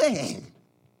God said.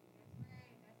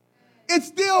 It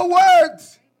still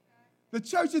works. The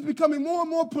church is becoming more and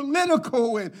more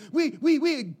political, and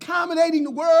we accommodating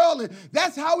the world, and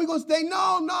that's how we're going to stay.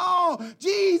 No.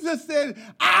 Jesus said,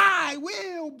 I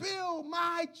will build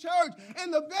my church,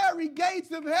 and the very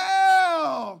gates of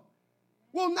hell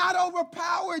will not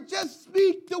overpower it. Just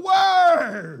speak the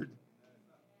word.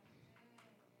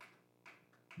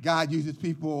 God uses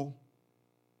people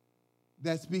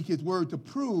that speak his word to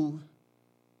prove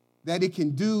that it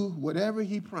can do whatever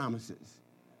he promises.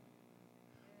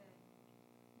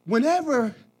 When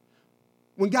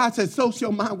God says, so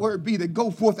shall my word be that go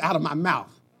forth out of my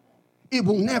mouth, it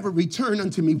will never return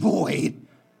unto me void,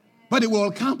 but it will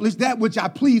accomplish that which I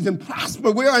please and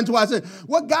prosper whereunto I say.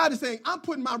 What God is saying, I'm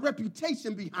putting my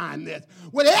reputation behind this.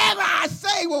 Whatever I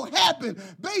say will happen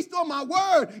based on my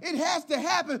word. It has to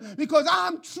happen because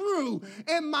I'm true,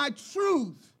 and my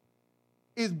truth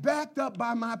is backed up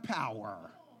by my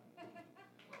power.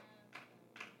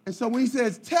 And so when he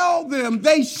says, tell them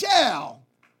they shall,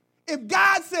 if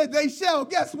God said they shall,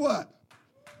 guess what?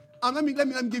 Let me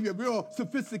give you a real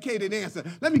sophisticated answer.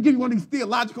 Let me give you one of these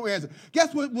theological answers.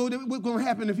 Guess what's going to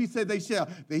happen if he said they shall?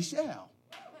 They shall.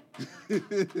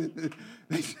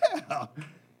 They shall.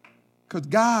 Because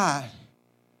God's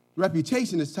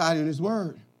reputation is tied in his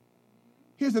word.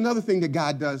 Here's another thing that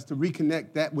God does to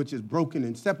reconnect that which is broken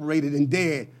and separated and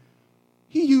dead.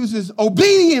 He uses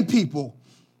obedient people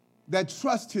that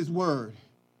trust his word.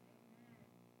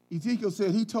 Ezekiel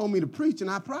said, he told me to preach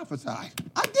and I prophesied.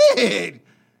 I did.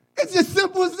 It's as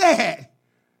simple as that.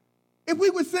 If we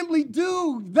would simply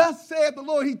do, thus saith the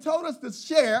Lord, he told us to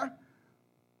share,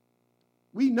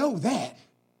 we know that.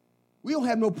 We don't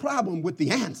have no problem with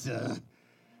the answer.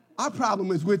 Our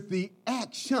problem is with the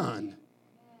action.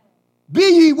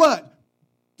 Be ye what?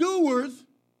 Doers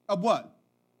of what?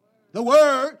 The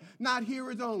word, not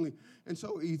hearers only. And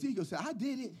so Ezekiel said, I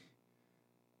did it.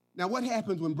 Now, what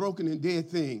happens when broken and dead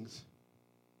things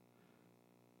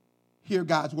hear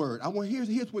God's word?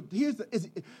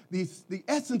 The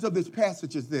essence of this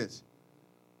passage is this.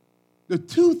 The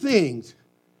two things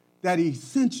that are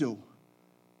essential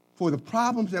for the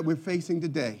problems that we're facing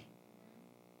today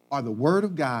are the word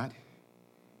of God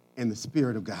and the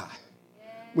Spirit of God.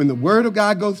 When the word of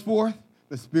God goes forth,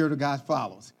 the Spirit of God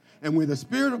follows. And where the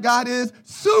Spirit of God is,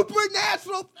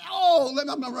 supernatural. Oh,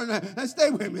 I'm not running out. Now stay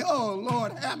with me. Oh,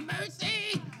 Lord, have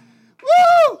mercy.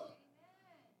 Woo!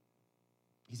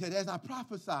 He said, as I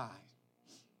prophesied,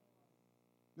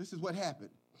 this is what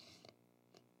happened.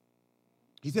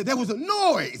 He said, there was a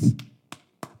noise,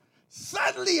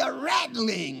 suddenly a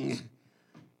rattling,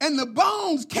 and the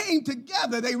bones came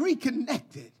together. They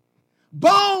reconnected,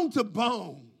 bone to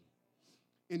bone.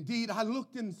 Indeed, I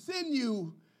looked in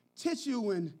sinew,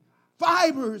 tissue, and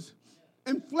fibers,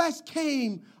 and flesh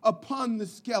came upon the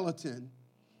skeleton,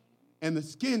 and the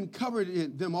skin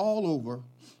covered them all over,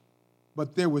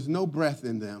 but there was no breath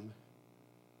in them.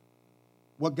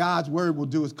 What God's word will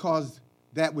do is cause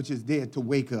that which is dead to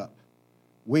wake up.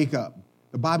 Wake up.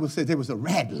 The Bible says there was a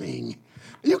rattling.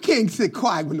 You can't sit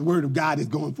quiet when the word of God is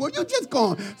going forth. You're just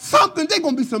going, there's going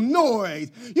to be some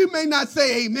noise. You may not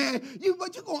say amen,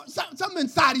 but you're going, something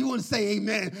inside of you want to say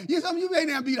amen. You may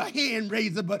not be the hand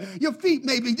raiser, but your feet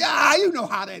may be, you know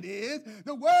how that is.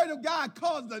 The word of God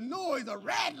caused the noise, a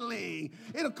rattling.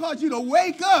 It'll cause you to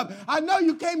wake up. I know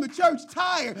you came to church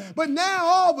tired, but now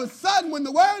all of a sudden when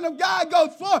the word of God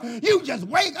goes forth, you just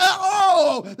wake up.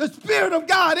 Oh, the Spirit of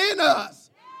God in us.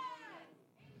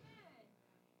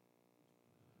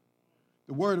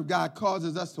 The word of God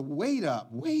causes us to wait up.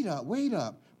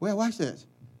 Well, watch this.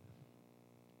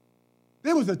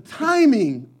 There was a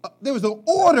timing. There was an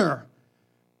order.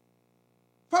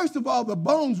 First of all, the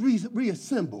bones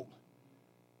reassembled.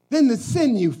 Then the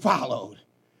sinew followed.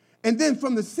 And then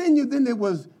from the sinew, then there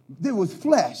was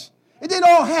flesh. It didn't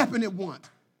all happen at once.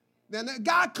 Now,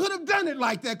 God could have done it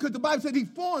like that because the Bible said he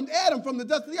formed Adam from the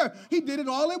dust of the earth. He did it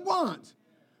all at once.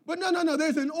 But no,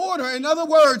 there's an order. In other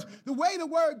words, the way the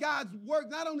word God's works,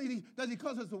 not only does he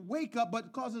cause us to wake up,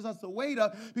 but causes us to wait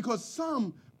up because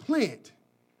some plant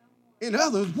and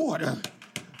others water.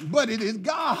 But it is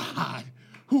God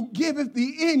who giveth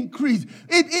the increase.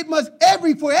 It must,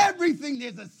 for everything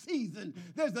there's a season,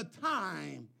 there's a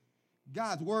time.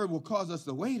 God's word will cause us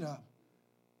to wait up.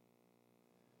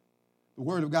 The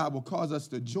word of God will cause us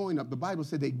to join up. The Bible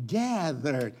said they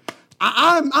gathered.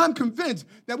 I'm convinced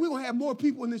that we will have more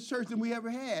people in this church than we ever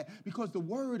had because the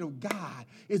word of God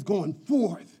is going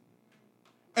forth.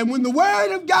 And when the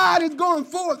word of God is going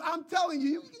forth, I'm telling you,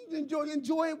 you can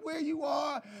enjoy it where you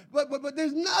are. But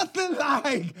there's nothing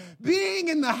like being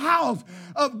in the house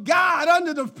of God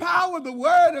under the power of the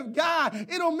word of God.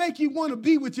 It'll make you want to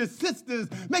be with your sisters,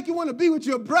 make you want to be with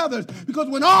your brothers. Because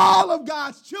when all of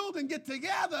God's children get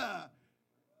together,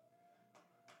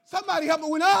 somebody help me.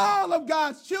 When all of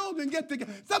God's children get together,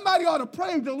 somebody ought to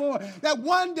praise the Lord that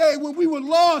one day when we were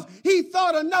lost, he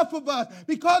thought enough of us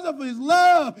because of his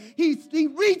love. He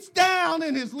reached down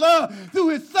in his love through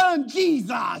his son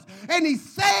Jesus, and he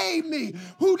saved me.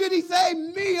 Who did he save?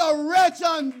 Me, a wretch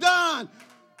undone.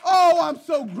 Oh, I'm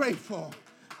so grateful.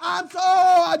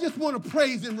 I just want to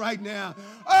praise him right now.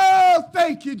 Oh,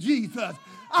 thank you, Jesus.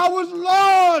 I was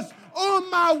lost on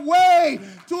my way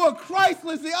to a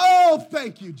Christless. Oh,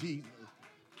 thank you, Jesus.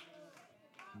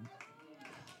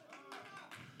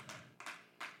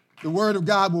 The word of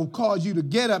God will cause you to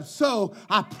get up. So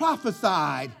I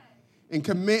prophesied and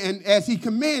as he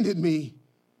commanded me,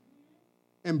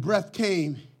 and breath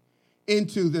came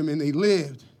into them, and they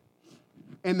lived.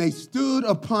 And they stood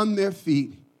upon their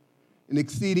feet, an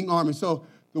exceeding army. So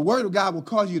the word of God will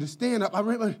cause you to stand up. I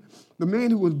remember the man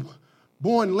who was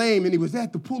born lame, and he was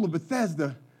at the pool of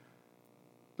Bethesda.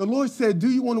 The Lord said, do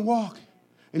you want to walk?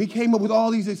 And he came up with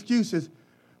all these excuses.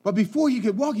 But before he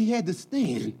could walk, he had to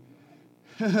stand.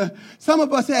 Some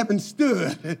of us haven't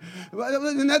stood.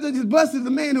 Blessed is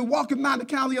the man who walketh not the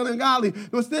counsel of the ungodly.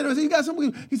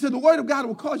 He said, the word of God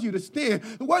will cause you to stand.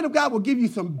 The word of God will give you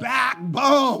some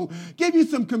backbone, give you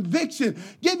some conviction,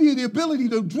 give you the ability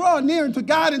to draw near unto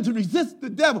God and to resist the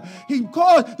devil.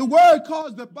 The word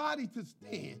caused the body to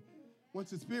stand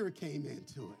once the Spirit came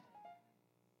into it.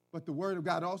 But the word of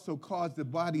God also caused the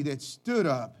body that stood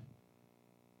up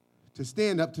to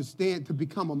stand up, to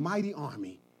become a mighty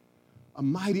army. A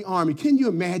mighty army. Can you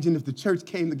imagine if the church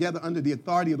came together under the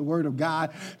authority of the word of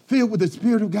God, filled with the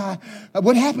Spirit of God?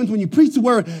 What happens when you preach the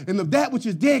word and that which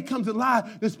is dead comes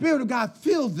alive? The Spirit of God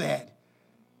fills that.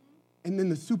 And then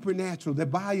the supernatural, the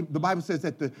Bible says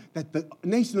that the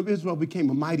nation of Israel became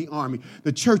a mighty army.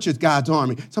 The church is God's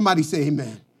army. Somebody say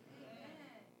amen.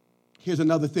 Here's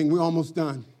another thing. We're almost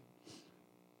done.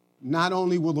 Not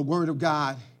only will the word of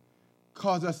God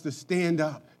cause us to stand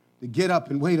up, to get up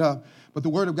and wait up, but the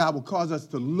word of God will cause us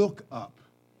to look up.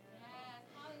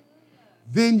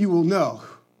 Then you will know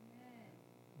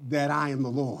that I am the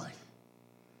Lord.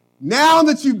 Now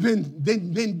that you've been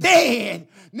dead,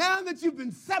 now that you've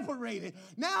been separated,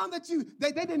 now that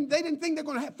they didn't think they're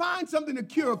going to find something to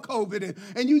cure COVID,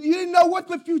 and you didn't know what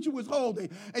the future was holding,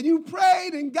 and you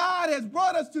prayed, and God has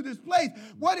brought us to this place.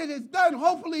 What it has done,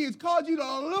 hopefully, is caused you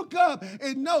to look up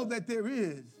and know that there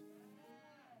is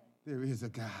a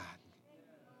God.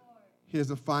 Here's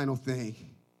a final thing.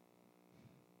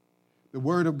 The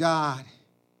word of God,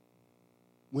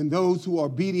 when those who are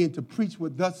obedient to preach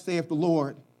what thus saith the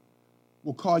Lord,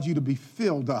 will cause you to be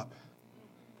filled up.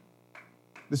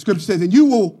 The scripture says,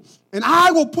 and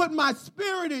I will put my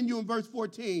spirit in you, in verse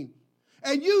 14,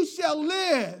 and you shall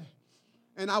live,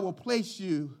 and I will place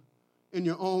you in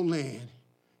your own land.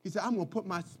 He said, I'm going to put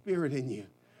my spirit in you.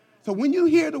 So when you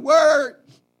hear the word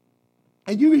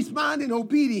and you respond in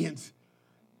obedience,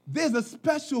 there's a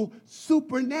special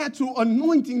supernatural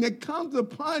anointing that comes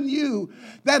upon you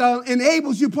that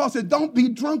enables you. Paul said, don't be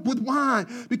drunk with wine,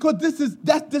 because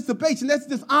that's dissipation, that's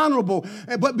dishonorable.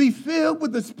 But be filled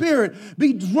with the Spirit.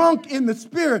 Be drunk in the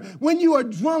Spirit. When you are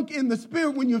drunk in the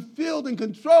Spirit, when you're filled and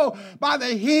controlled by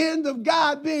the hand of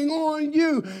God being on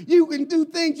you, you can do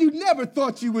things you never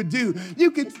thought you would do.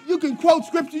 You can quote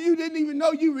scripture you didn't even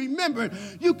know you remembered.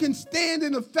 You can stand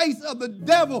in the face of the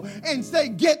devil and say,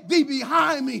 get thee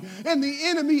behind me. And the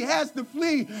enemy has to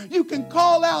flee. You can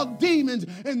call out demons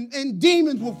and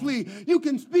demons will flee. You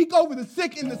can speak over the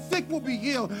sick and the sick will be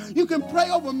healed. You can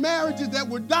pray over marriages that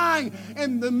were dying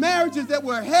and the marriages that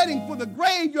were heading for the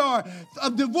graveyard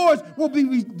of divorce will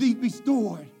be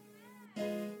restored.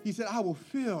 He said, I will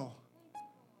fill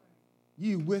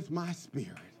you with my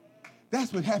spirit.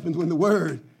 That's what happens when the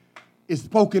word is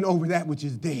spoken over that which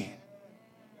is dead.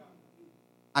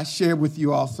 I shared with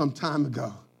you all some time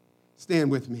ago.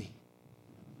 Stand with me.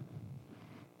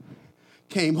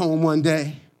 Came home one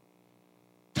day,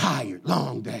 tired,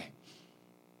 long day.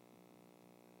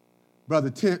 Brother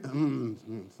Tim,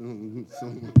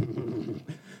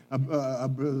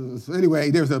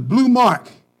 anyway, there's a blue mark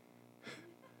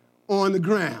on the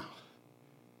ground.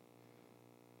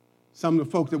 Some of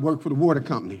the folks that work for the water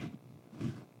company.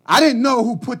 I didn't know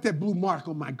who put that blue mark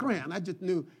on my ground. I just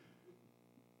knew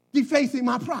defacing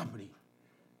my property.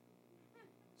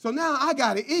 So now I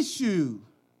got an issue.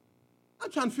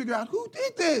 I'm trying to figure out who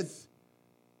did this.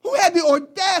 Who had the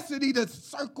audacity to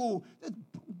circle,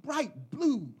 bright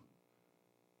blue.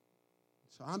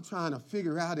 So I'm trying to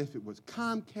figure out if it was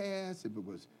Comcast, if it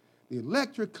was the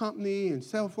electric company, and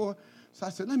so forth. So I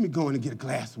said, let me go in and get a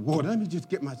glass of water. Let me just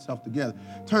get myself together.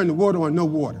 Turn the water on, no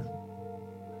water.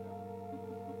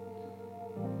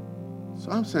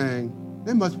 So I'm saying,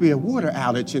 there must be a water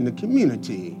outage in the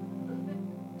community.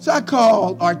 So I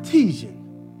called Artesian.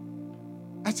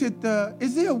 I said,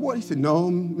 is there water? He said, no,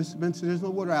 Mr. Benson, there's no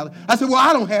water outage. I said, well,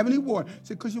 I don't have any water. He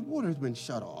said, because your water has been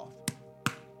shut off.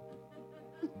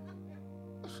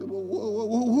 I said, well,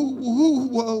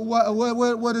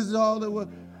 what is all that,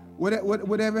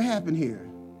 whatever happened here?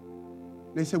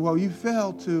 They said, well, you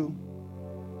failed to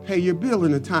pay your bill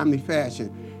in a timely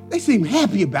fashion. They seem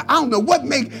happy about it. I don't know what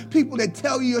makes people that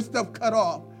tell you your stuff cut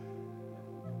off.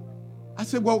 I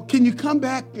said, well, can you come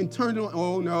back and turn it on?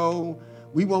 Oh, no,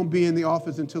 we won't be in the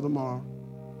office until tomorrow.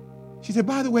 She said,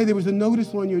 by the way, there was a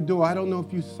notice on your door. I don't know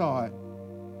if you saw it.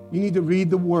 You need to read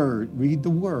the word, read the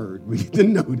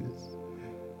notice.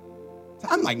 So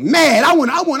I'm like, mad. I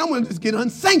want to just get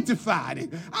unsanctified.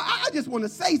 And I just want to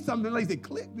say something. Like they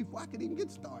click before I could even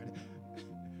get started.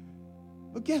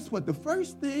 But guess what? The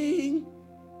first thing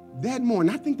that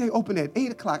morning, I think they opened at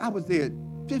 8 o'clock. I was there at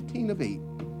 15 of 8.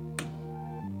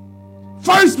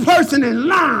 First person in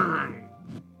line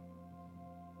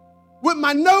with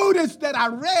my notice that I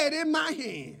read in my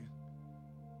hand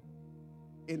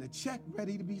and a check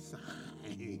ready to be signed.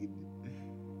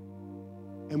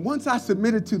 And once I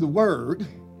submitted to the word,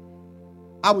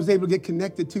 I was able to get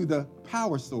connected to the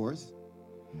power source.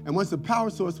 And once the power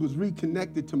source was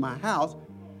reconnected to my house,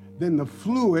 then the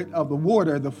fluid of the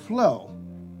water, the flow,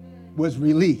 was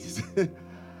released.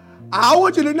 I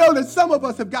want you to know that some of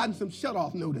us have gotten some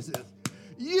shut-off notices.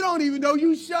 You don't even know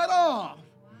you shut off.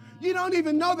 You don't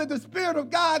even know that the Spirit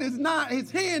of God is not, His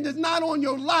hand is not on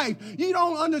your life. You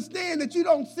don't understand that you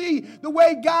don't see the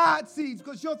way God sees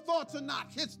because your thoughts are not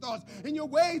His thoughts and your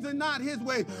ways are not His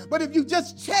ways. But if you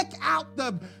just check out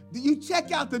the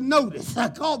notice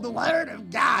called the Word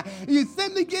of God, you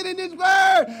simply get in His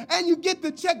Word and you get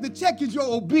the check. The check is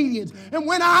your obedience. And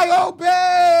when I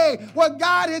obey what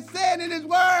God has said in His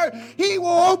Word, He will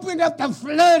open up the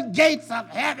floodgates of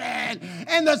heaven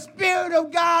and the Spirit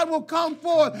of God will come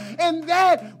forth and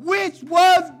that which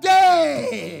was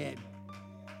dead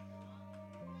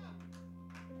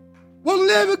will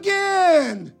live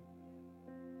again.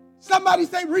 Somebody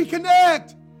say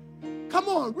reconnect. Come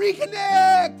on,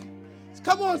 reconnect.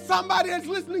 Come on, somebody that's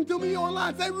listening to me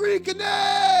online, say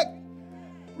reconnect.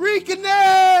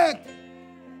 Reconnect.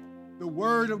 The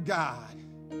Word of God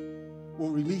will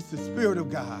release the Spirit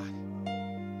of God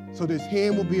so this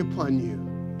hand will be upon you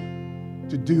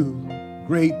to do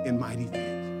great and mighty things.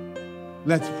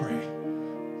 Let's pray.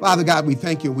 Father God, we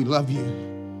thank you. We love you.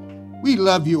 We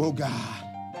love you, oh God.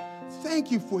 Thank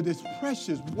you for this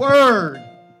precious word.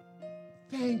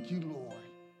 Thank you, Lord.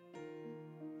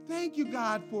 Thank you,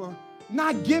 God, for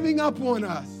not giving up on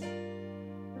us.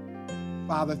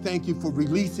 Father, thank you for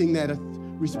releasing that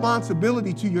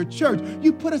responsibility to your church.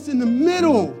 You put us in the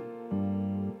middle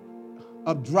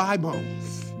of dry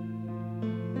bones.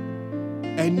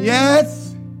 And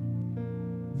yes,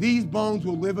 these bones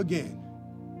will live again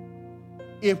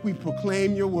if we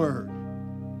proclaim your word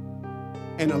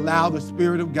and allow the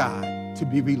Spirit of God to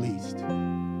be released.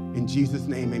 In Jesus'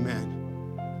 name, amen.